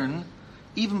return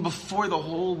even before the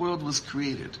whole world was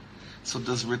created. So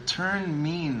does return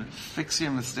mean fix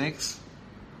your mistakes?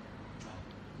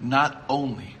 Not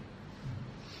only.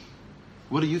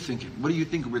 What are you thinking? What do you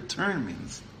think return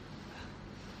means?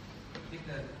 I think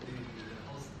that the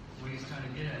whole, what he's trying to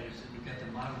get at is that you've got the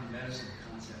modern medicine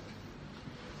concept,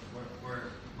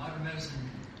 where modern medicine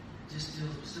just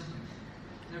deals with symptoms.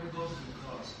 It never goes to the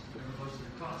cause.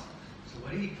 So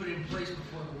what he put in place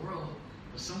before the world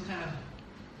was something that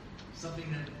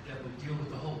would deal with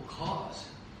the whole cause.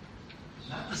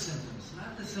 Not the symptoms.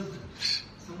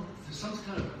 Some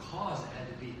kind of a cause that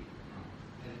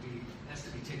has to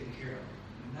be taken care of.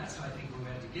 And that's how I think we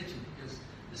have to get to, because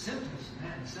the symptoms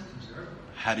are everywhere.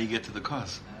 How do you get to the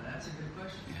cause? That's a good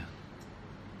question. Yeah.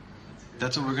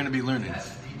 That's what we're going to be learning. That's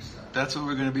the deep stuff. That's what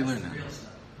we're going to be learning. The real stuff.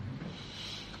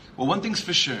 Well, one thing's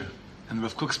for sure, and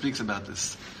Rav Kook speaks about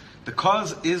this. The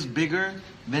cause is bigger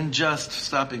than just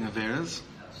stopping Averas,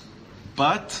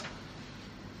 but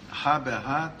ha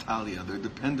beha talia, they're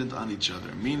dependent on each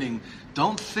other. Meaning,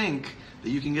 don't think that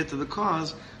you can get to the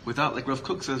cause without, like Rav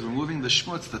Kook says, removing the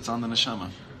schmutz that's on the neshama.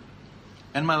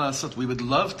 And my lasot, we would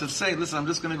love to say, listen, I'm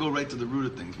just going to go right to the root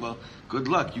of things. Well, good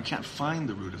luck. You can't find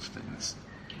the root of things.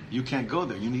 You can't go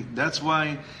there. That's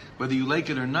why, whether you like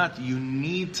it or not, you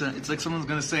need to. It's like someone's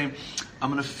going to say,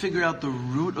 I'm going to figure out the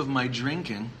root of my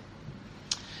drinking.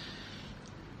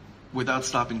 without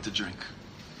stopping to drink.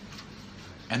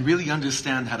 And really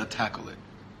understand how to tackle it.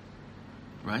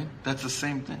 Right? That's the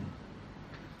same thing.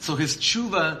 So his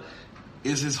tshuva,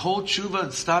 is his whole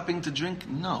tshuva stopping to drink?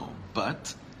 No.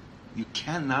 But you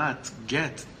cannot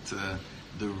get to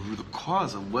the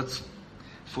cause of what's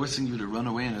forcing you to run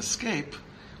away and escape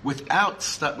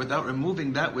without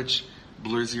removing that which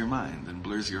blurs your mind and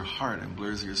blurs your heart and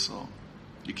blurs your soul.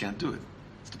 You can't do it.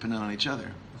 It's dependent on each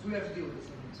other. So we have to deal with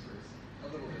this first, a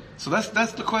little bit. So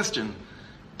that's the question.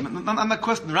 On that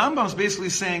question, the Rambam's basically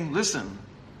saying, listen,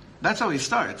 that's how he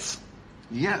starts.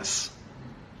 Yes.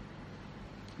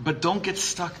 But don't get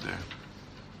stuck there.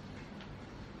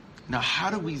 Now, how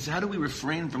do we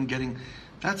refrain from getting?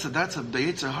 That's the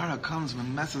Yetzer Hara comes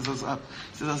and messes us up.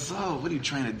 Says, oh, what are you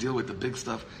trying to deal with the big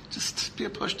stuff? Just be a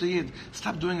push to Yid.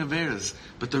 Stop doing averas.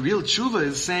 But the real tshuva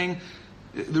is saying,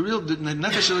 the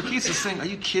Nefesh Elokis is saying, are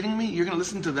you kidding me? You're going to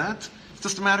listen to that? It's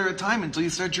just a matter of time until you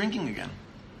start drinking again,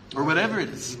 or whatever it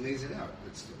is. He lays it out.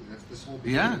 That's this whole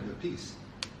beginning of the piece.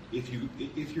 If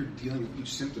you're dealing with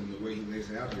each symptom the way he lays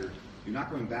it out here, you're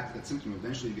not going back to that symptom.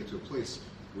 Eventually, you get to a place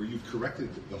where you've corrected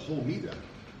the whole midah,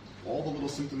 all the little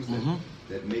symptoms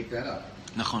that make that up.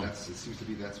 It seems to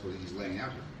be that's what he's laying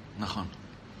out here. Actually,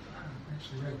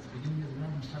 right. At the beginning of the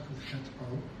Rambam starts with Chet O.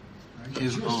 Right?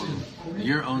 His own,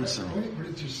 your own sin. What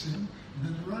is your sin? And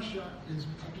then the Rasha is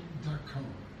we're talking Darko.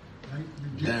 Right?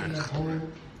 You get that whole.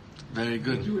 Very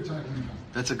good. What you were talking about.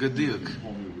 That's a good diuk.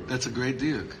 That's a great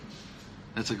diuk.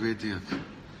 That's a great diuk.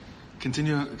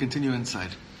 Continue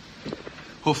inside.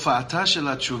 הופעתה של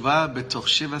התשובה בתוך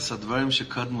 7 הדברים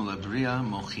שקדמו לבריאה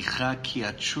מוכיחה כי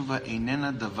התשובה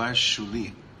איננה דבר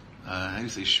שולי. How do you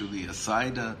say שולי? A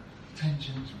side?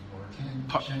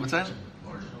 What's that?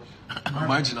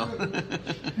 Marginal.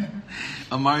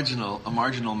 a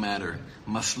marginal matter.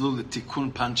 Maslul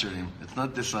tikun pancherim. It's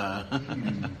not this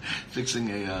fixing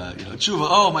a tshuva.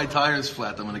 Oh, my tire's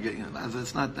flat. I'm going to get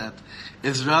It's not that.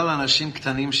 Ezra לאנשים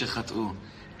קטנים שחטאו.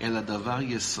 אלא דבר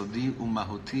יסודי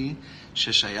ומהותי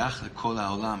ששייך לכל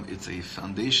העולם. It's a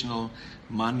foundational,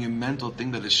 monumental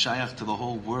thing that is שייך to the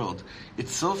whole world.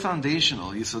 It's so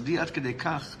foundational, יסודי עד כדי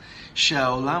כך,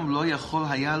 שהעולם לא יכול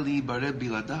היה להיברא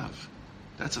בלעדיו.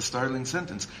 That's a startling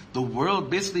sentence. The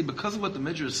world, basically, because of what the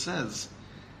Midrash says,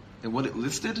 and what it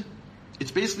listed,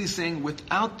 it's basically saying,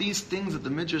 without these things that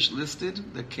the Midrash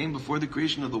listed, that came before the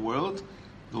creation of the world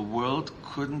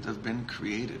couldn't have been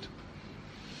created.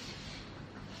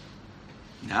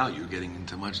 Now you're getting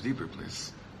into a much deeper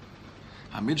place.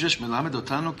 המדרש מלמד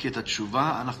אותנו כי את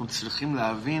התשובה אנחנו צריכים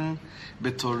להבין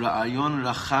בתור רעיון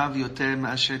רחב יותר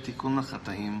מאשר תיקון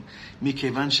לחטאים,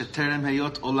 מכיוון שטרם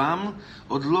היות עולם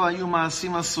עוד לא היו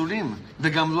מעשים אסורים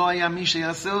וגם לא היה מי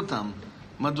שיעשה אותם.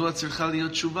 מדוע צריכה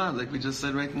להיות תשובה? Like we just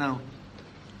said right now.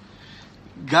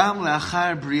 גם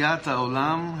לאחר בריאת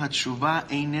העולם התשובה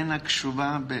איננה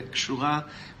קשורה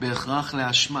בהכרח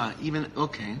לאשמה.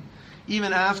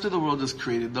 Even after the world is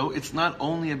created, though, it's not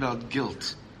only about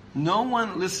guilt. No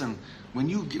one, listen, when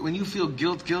you feel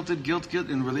guilt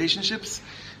in relationships,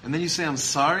 and then you say, I'm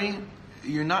sorry,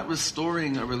 you're not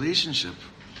restoring a relationship.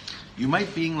 You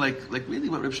might be like really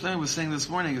what Reb Shlomo was saying this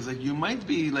morning is like, you might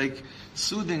be like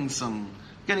getting some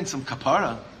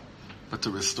kapara, but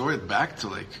to restore it back to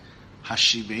like,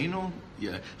 hashivenu,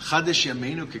 chadesh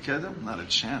yameinu kekedem, not a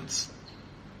chance.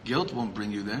 Guilt won't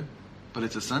bring you there. But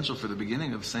it's essential for the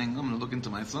beginning of saying, I'm going to look into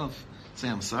myself, say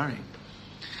I'm sorry.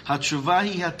 התשובה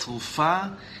היא התרופה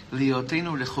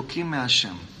להיותנו רחוקים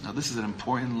מהשם. Now this is an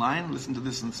important line. Listen to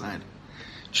this inside.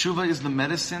 Tshuva is the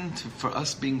medicine for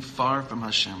us being far from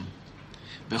Hashem.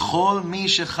 בכל מי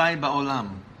שחי בעולם.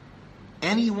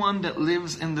 Anyone that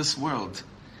lives in this world.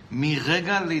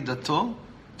 מרגע לידתו,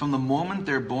 from the moment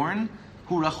they're born,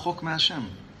 הוא רחוק מהשם.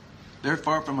 They're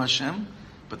far from Hashem,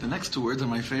 but the next 2 words are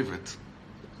my favorite.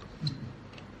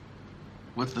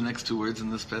 What's the next 2 words in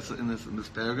this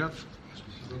paragraph?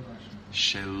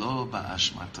 Shelo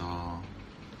ba'ashmato.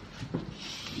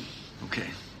 Okay.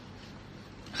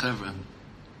 Chevron,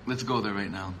 let's go there right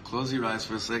now. Close your eyes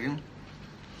for a second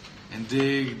and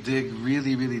dig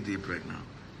really, really deep right now.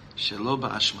 Shelo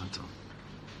ba'ashmato.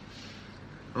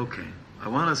 Okay. I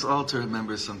want us all to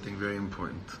remember something very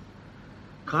important.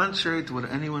 Contrary to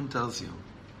what anyone tells you,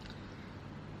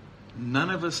 none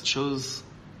of us chose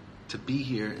to be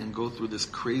here and go through this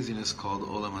craziness called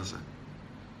Olam Hazeh.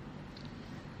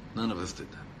 None of us did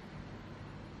that.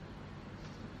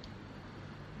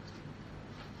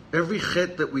 Every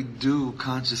chet that we do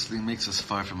consciously makes us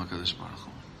far from HaKadosh Baruch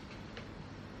Hu.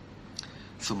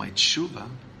 So my tshuva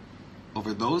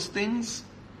over those things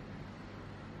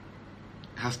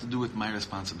has to do with my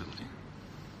responsibility.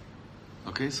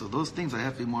 Okay, so those things I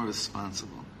have to be more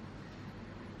responsible.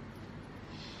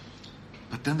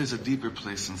 But then there's a deeper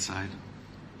place inside.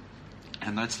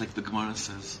 And that's like the Gemara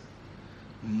says,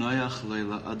 Noyach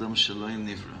leila adam sheloi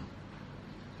nivra.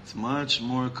 It's much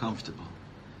more comfortable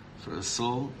for a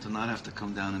soul to not have to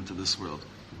come down into this world.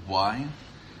 Why?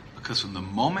 Because from the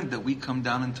moment that we come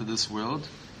down into this world,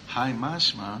 Hai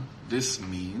mashma, this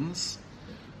means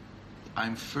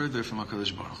I'm further from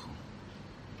HaKadosh Baruch Hu.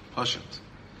 Pashut.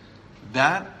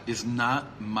 That is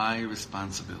not my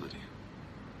responsibility.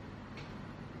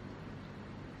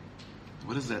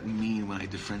 What does that mean when I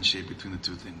differentiate between the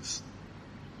two things?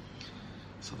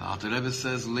 So the Alter Rebbe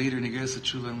says later in Igeres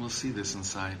Tshuvah, and we'll see this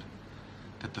inside,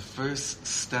 that the first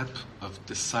step of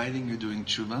deciding you're doing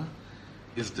Tshuvah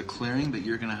is declaring that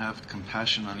you're going to have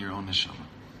compassion on your own neshama.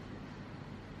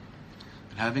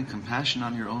 And having compassion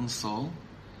on your own soul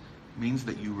means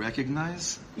that you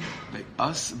recognize that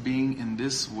us being in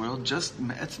this world, just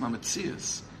me'etzma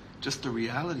metzias, just the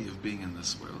reality of being in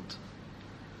this world,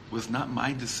 was not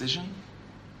my decision,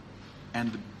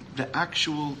 and the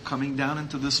actual coming down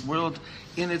into this world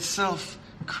in itself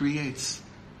creates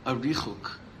a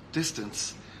richuk,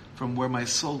 distance, from where my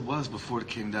soul was before it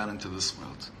came down into this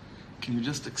world. Can you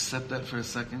just accept that for a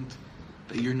second?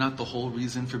 That you're not the whole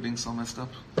reason for being so messed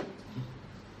up?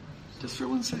 Just for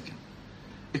 1 second.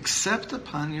 Accept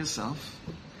upon yourself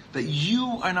that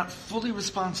you are not fully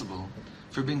responsible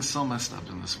for being so messed up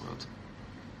in this world.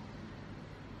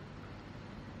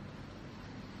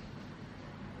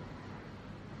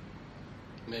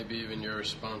 Maybe even you're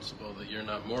responsible that you're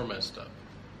not more messed up.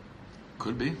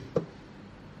 Could be.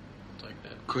 Like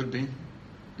that. Could be.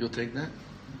 You'll take that?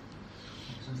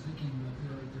 So I'm thinking that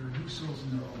there are new souls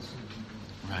and there are old souls.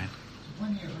 Right. So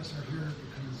plenty of us are here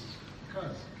because,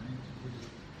 right?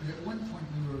 But at one point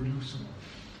we were a new soul.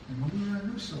 And when we were a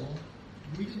new soul,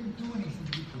 we didn't do anything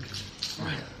to be perfect.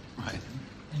 Right. Right.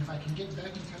 And if I can get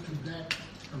back in touch with that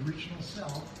original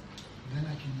self, then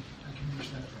I can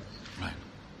reach that place. Right.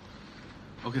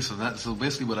 Okay, so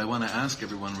basically what I want to ask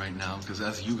everyone right now, because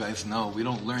as you guys know, we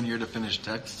don't learn here to finish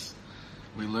texts.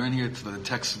 We learn here to the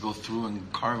texts go through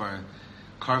and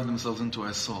carve themselves into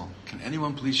our soul. Can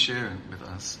anyone please share with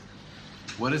us?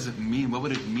 What does it mean? What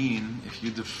would it mean if you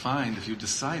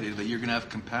decided that you're going to have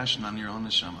compassion on your own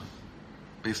neshama,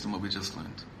 based on what we just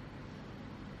learned?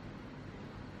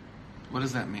 What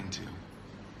does that mean to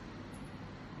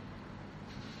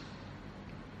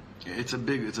you?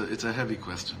 It's a heavy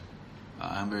question.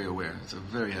 I'm very aware. It's a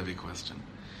very heavy question.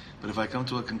 But if I come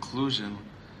to a conclusion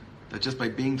that just by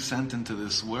being sent into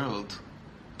this world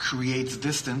creates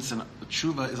distance, and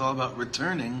Tshuvah is all about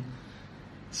returning,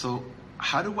 so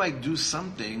how do I do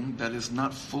something that is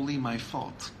not fully my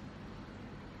fault?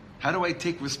 How do I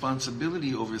take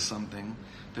responsibility over something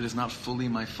that is not fully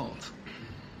my fault?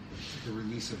 The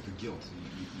release of the guilt.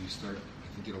 You start,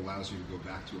 I think it allows you to go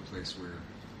back to a place where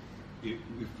if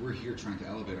we're here trying to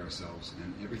elevate ourselves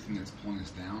and everything that's pulling us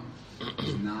down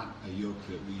is not a yoke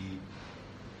that we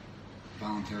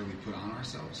voluntarily put on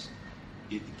ourselves,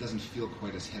 it doesn't feel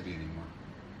quite as heavy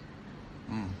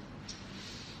anymore.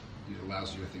 It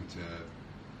allows you, I think, to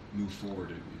move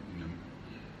forward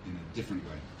in a different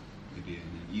way, maybe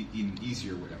in an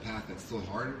easier way, a path that's still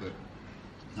hard, but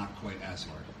not quite as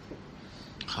hard.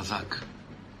 Chazak.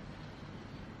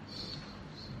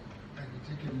 I could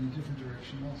take it in a different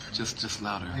direction also. Just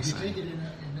louder. I could take it in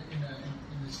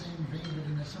the same vein, but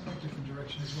in a somewhat different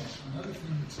direction as well. Another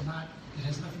thing it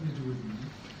has nothing to do with me,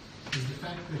 is the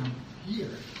fact that I'm here,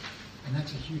 and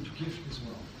that's a huge gift as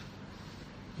well.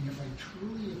 And if I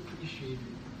truly appreciated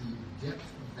the depth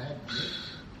of that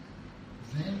gift,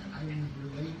 then I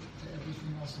would relate to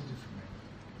everything else a different way.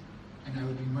 And I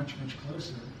would be much, much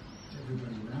closer to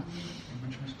everybody around me, and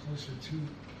much, much closer to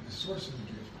the source of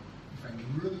the gift. If I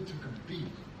really took a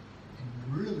beat and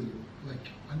really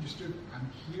understood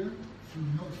I'm here through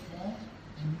no fault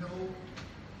and no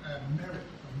merit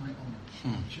of my own.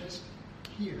 I'm just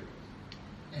here.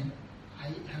 And I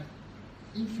have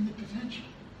infinite potential.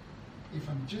 If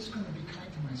I'm just going to be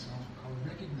kind to myself, I'll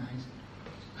recognize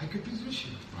I could be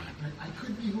Zushi. Right? I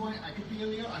could be I could be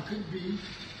Elio. I could be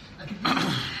if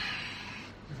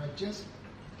I just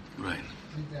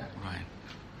did that. Right.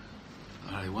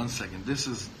 All right, 1 second. This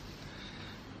is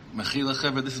Mechila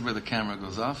Chaver. This is where the camera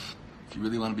goes off. If you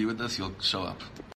really want to be with us, you'll show up.